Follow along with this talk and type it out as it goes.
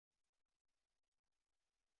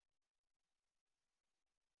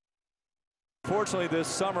unfortunately, this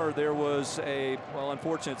summer there was a, well,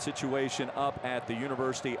 unfortunate situation up at the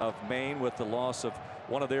University of Maine with the loss of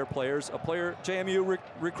one of their players, a player JMU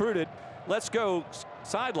recruited. Let's go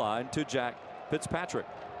sideline to Jack Fitzpatrick.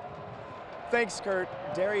 Thanks, Kurt.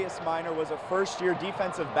 Darius Minor was a first-year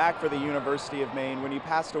defensive back for the University of Maine when he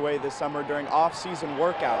passed away this summer during off-season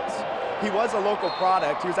workouts. He was a local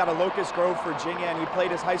product. He was out of Locust Grove, Virginia, and he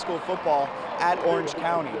played his high school football at Orange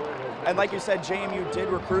County. And like you said, JMU did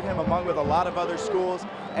recruit him along with a lot of other schools,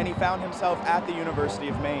 and he found himself at the University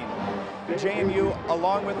of Maine. JMU,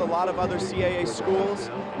 along with a lot of other CAA schools,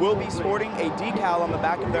 will be sporting a decal on the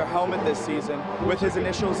back of their helmet this season with his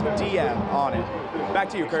initials DM on it. Back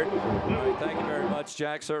to you, Kurt. All right, thank you very much,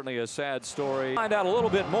 Jack. Certainly a sad story. Find out a little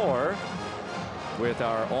bit more with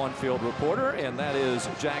our on-field reporter, and that is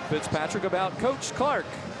Jack Fitzpatrick, about Coach Clark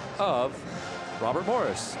of Robert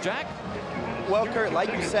Morris. Jack? Well, Kurt,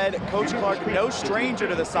 like you said, Coach Clark, no stranger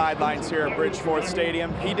to the sidelines here at Bridgeforth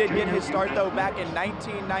Stadium. He did get his start, though, back in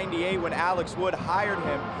 1998 when Alex Wood hired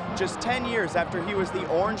him, just 10 years after he was the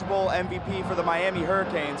Orange Bowl MVP for the Miami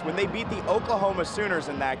Hurricanes when they beat the Oklahoma Sooners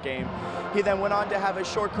in that game. He then went on to have a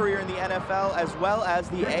short career in the NFL as well as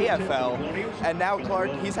the AFL. And now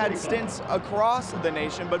Clark, he's had stints across the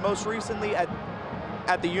nation, but most recently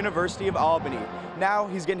at the University of Albany. Now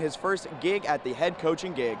he's getting his first gig at the head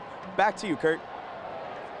coaching gig. Back to you, Kurt.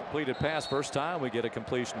 Completed pass first time. We get a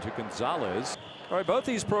completion to Gonzalez. All right, both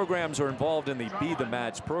these programs are involved in the Be the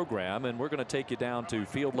Match program, and we're going to take you down to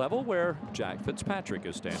field level where Jack Fitzpatrick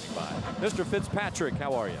is standing by. Mr. Fitzpatrick,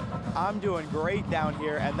 how are you? I'm doing great down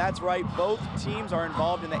here, and that's right. Both teams are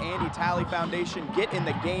involved in the Andy Talley Foundation Get in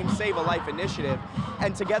the Game, Save a Life initiative,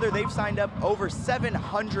 and together they've signed up over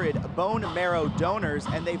 700 bone marrow donors,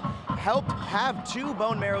 and they've helped have 2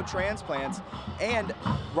 bone marrow transplants. And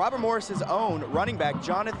Robert Morris's own running back,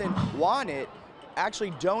 Jonathan Wannett, actually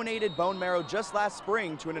donated bone marrow just last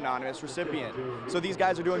spring to an anonymous recipient. So these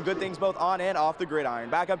guys are doing good things both on and off the gridiron.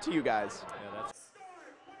 Back up to you guys. Yeah, that's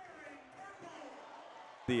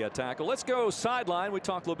the tackle. Let's go sideline. We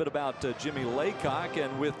talked a little bit about Jimmy Laycock,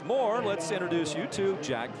 and with more, let's introduce you to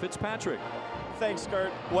Jack Fitzpatrick. Thanks,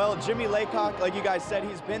 Kurt. Well, Jimmy Laycock, like you guys said,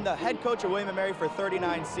 he's been the head coach of William & Mary for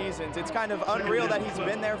 39 seasons. It's kind of unreal that he's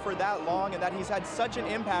been there for that long and that he's had such an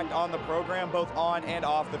impact on the program, both on and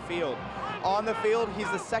off the field. On the field, he's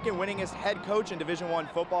the second winningest head coach in Division I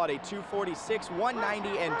football at a 246,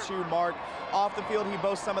 190, and 2 mark. Off the field, he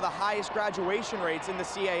boasts some of the highest graduation rates in the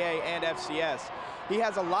CAA and FCS. He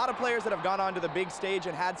has a lot of players that have gone on to the big stage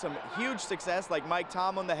and had some huge success, like Mike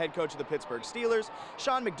Tomlin, the head coach of the Pittsburgh Steelers,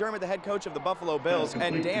 Sean McDermott, the head coach of the Buffalo Bills,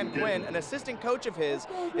 and Dan Quinn, an assistant coach of his,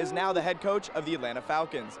 is now the head coach of the Atlanta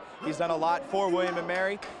Falcons. He's done a lot for William &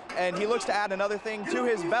 Mary, and he looks to add another thing to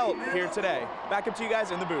his belt here today. Back up to you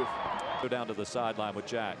guys in the booth. Go down to the sideline with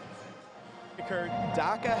Jack. Kurt,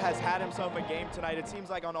 Daka has had himself a game tonight. It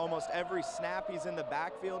seems like on almost every snap he's in the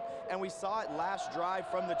backfield, and we saw it last drive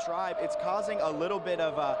from the Tribe. It's causing a little bit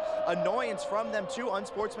of annoyance from them. 2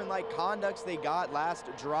 unsportsmanlike conducts they got last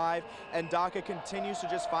drive, and Daka continues to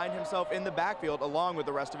just find himself in the backfield along with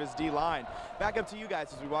the rest of his D-line. Back up to you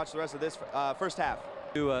guys as we watch the rest of this first half.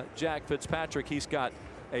 To Jack Fitzpatrick, he's got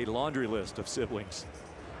a laundry list of siblings.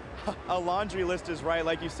 A laundry list is right.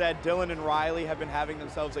 Like you said, Dylan and Riley have been having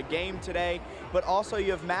themselves a game today, but also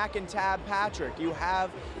you have Mac and Tab Patrick. You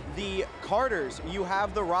have the Carters, you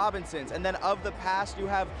have the Robinsons, and then of the past, you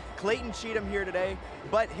have Clayton Cheatham here today,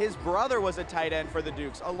 but his brother was a tight end for the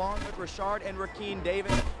Dukes, along with Rashard and Rakeen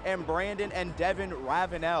Davis and Brandon and Devin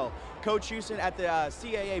Ravenel. Coach Houston at the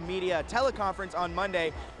CAA media teleconference on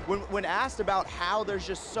Monday, when asked about how there's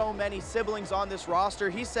just so many siblings on this roster,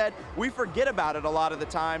 he said, we forget about it a lot of the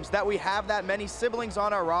times that we have that many siblings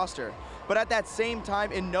on our roster. But at that same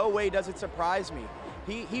time, in no way does it surprise me.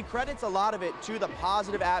 He credits a lot of it to the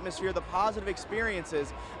positive atmosphere, the positive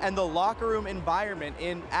experiences, and the locker room environment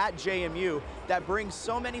at JMU that brings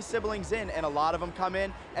so many siblings in, and a lot of them come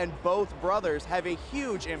in, and both brothers have a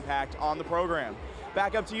huge impact on the program.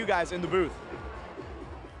 Back up to you guys in the booth.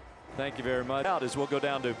 Thank you very much. Out as we'll go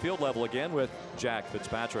down to field level again with Jack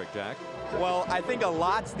Fitzpatrick. Jack? Well, I think a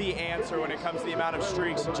lot's the answer when it comes to the amount of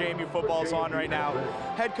streaks JMU football's on right now.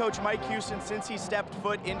 Head coach Mike Houston, since he stepped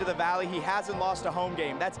foot into the Valley, he hasn't lost a home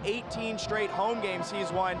game. That's 18 straight home games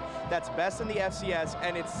he's won. That's best in the FCS,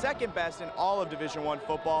 and it's second best in all of Division I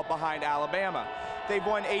football behind Alabama. They've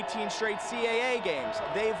won 18 straight CAA games.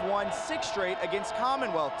 They've won 6 straight against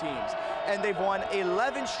Commonwealth teams. And they've won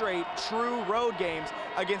 11 straight true road games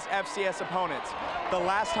against FCS opponents. The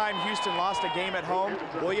last time Houston lost a game at home,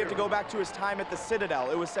 well, you have to go back to his time at the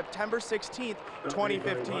Citadel. It was September 16th,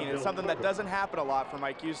 2015. It's something that doesn't happen a lot for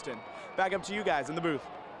Mike Houston. Back up to you guys in the booth.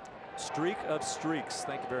 streak of streaks.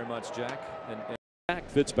 Thank you very much, Jack. And Jack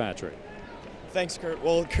Fitzpatrick. Thanks, Kurt.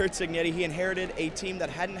 Well, Curt Cignetti, he inherited a team that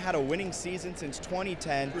hadn't had a winning season since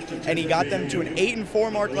 2010, and he got them to an 8-4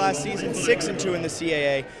 mark last season, 6-2 in the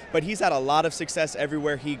CAA, but he's had a lot of success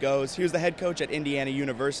everywhere he goes. He was the head coach at Indiana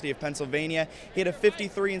University of Pennsylvania. He had a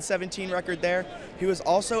 53-17 record there. He was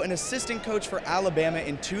also an assistant coach for Alabama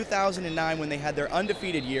in 2009 when they had their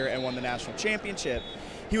undefeated year and won the national championship.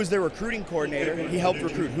 He was their recruiting coordinator. He helped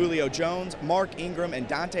recruit Julio Jones, Mark Ingram, and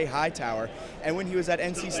Dante Hightower. And when he was at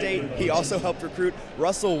NC State, he also helped recruit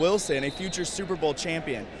Russell Wilson, a future Super Bowl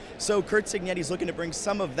champion. So Curt Cignetti's looking to bring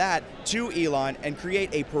some of that to Elon and create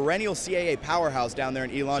a perennial CAA powerhouse down there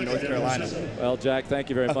in Elon, North Carolina. Well, Jack, thank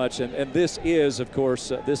you very much. And this is, of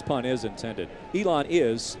course, this pun is intended. Elon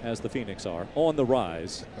is, as the Phoenix are, on the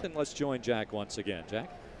rise. And let's join Jack once again. Jack?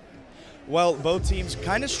 Well, both teams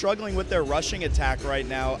kind of struggling with their rushing attack right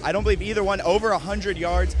now. I don't believe either one over 100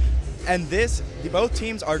 yards. And both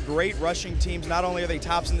teams are great rushing teams. Not only are they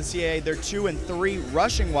tops in the CAA, they're 2 and 3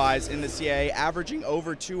 rushing-wise in the CAA, averaging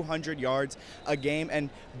over 200 yards a game.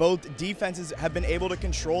 And both defenses have been able to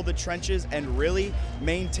control the trenches and really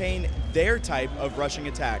maintain their type of rushing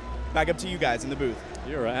attack. Back up to you guys in the booth.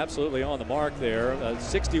 You're absolutely on the mark there.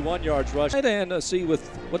 61 yards rush. And see with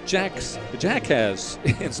what Jack has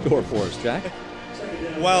in store for us, Jack.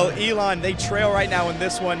 Well, Elon, they trail right now in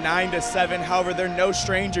this one 9-7. However, they're no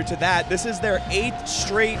stranger to that. This is their 8th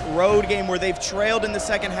straight road game where they've trailed in the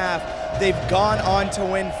second half. They've gone on to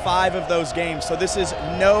win 5 of those games. So this is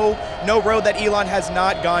no road that Elon has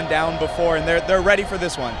not gone down before, and they're ready for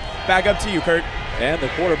this one. Back up to you, Kurt. And the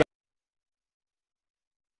quarterback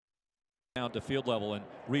down to field level and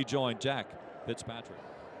rejoin Jack Fitzpatrick.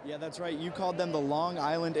 Yeah, that's right. You called them the Long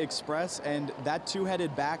Island Express, and that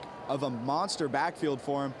two-headed back of a monster backfield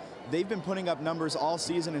for him. They've been putting up numbers all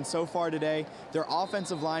season, and so far today, their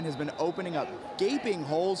offensive line has been opening up gaping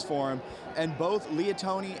holes for him, and both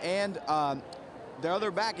Leotoni and their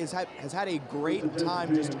other back has had a great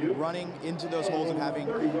time just running into those holes and having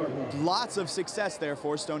lots of success there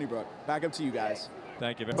for Stony Brook. Back up to you guys.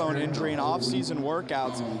 Thank you. Bone injury and off-season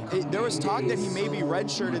workouts. There was talk that he may be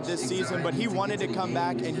redshirted this season, but he wanted to come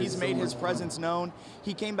back, and he's made his presence known.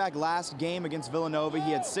 He came back last game against Villanova. He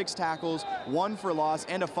had 6 tackles, 1 for loss,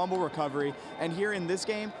 and a fumble recovery. And here in this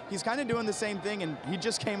game, he's kind of doing the same thing, and he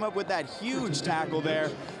just came up with that huge tackle there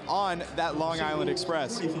on that Long Island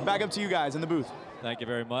Express. Back up to you guys in the booth. Thank you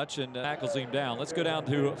very much, and tackles him down. Let's go down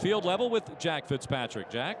to field level with Jack Fitzpatrick.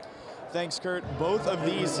 Jack? Thanks, Kurt. Both of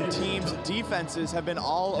these teams' defenses have been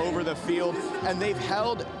all over the field, and they've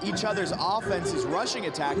held each other's offense's rushing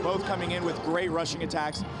attack, both coming in with great rushing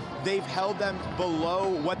attacks. They've held them below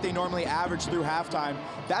what they normally average through halftime.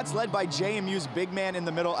 That's led by JMU's big man in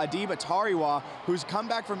the middle, Adib Atariwa, who's come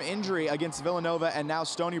back from injury against Villanova and now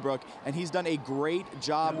Stony Brook, and he's done a great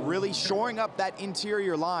job really shoring up that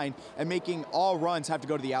interior line and making all runs have to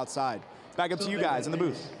go to the outside. Back up to you guys in the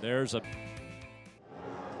booth. There's a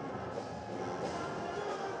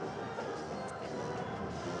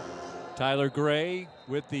Tyler Gray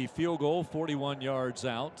with the field goal, 41 yards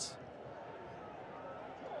out.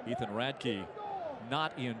 Ethan Radke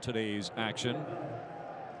not in today's action.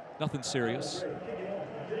 Nothing serious.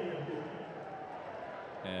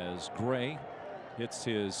 As Gray hits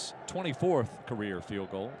his 24th career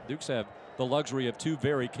field goal. Dukes have the luxury of 2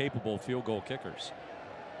 very capable field goal kickers.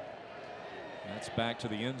 That's back to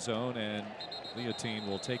the end zone, and Leotine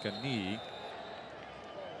will take a knee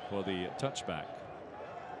for the touchback.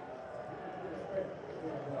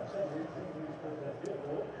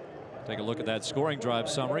 Take a look at that scoring drive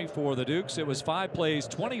summary for the Dukes. It was 5 plays,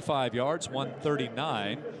 25 yards,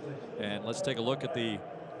 139. And let's take a look at the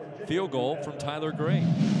field goal from Tyler Gray.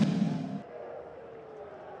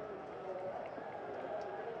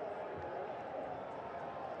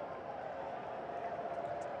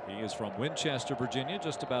 He is from Winchester, Virginia,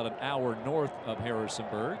 just about an hour north of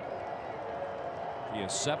Harrisonburg. He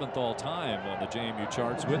is 7th all time on the JMU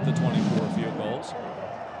charts with the 24 field goals.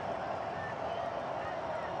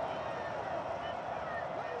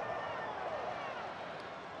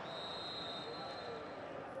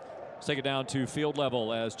 Let's take it down to field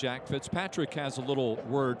level as Jack Fitzpatrick has a little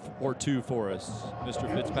word or two for us.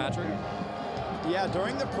 Mr. Fitzpatrick. Yeah,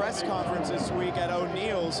 during the press conference this week at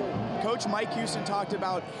O'Neill's, Coach Mike Houston talked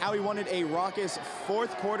about how he wanted a raucous 4th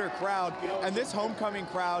quarter crowd, and this homecoming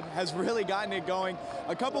crowd has really gotten it going.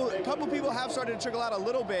 A couple people have started to trickle out a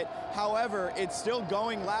little bit. However, it's still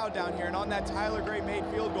going loud down here, and on that Tyler Gray made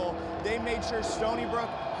field goal, they made sure Stony Brook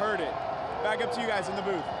heard it. Back up to you guys in the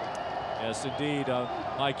booth. Yes, indeed.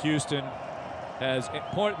 Mike Houston has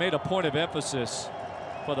made a point of emphasis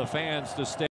for the fans to stay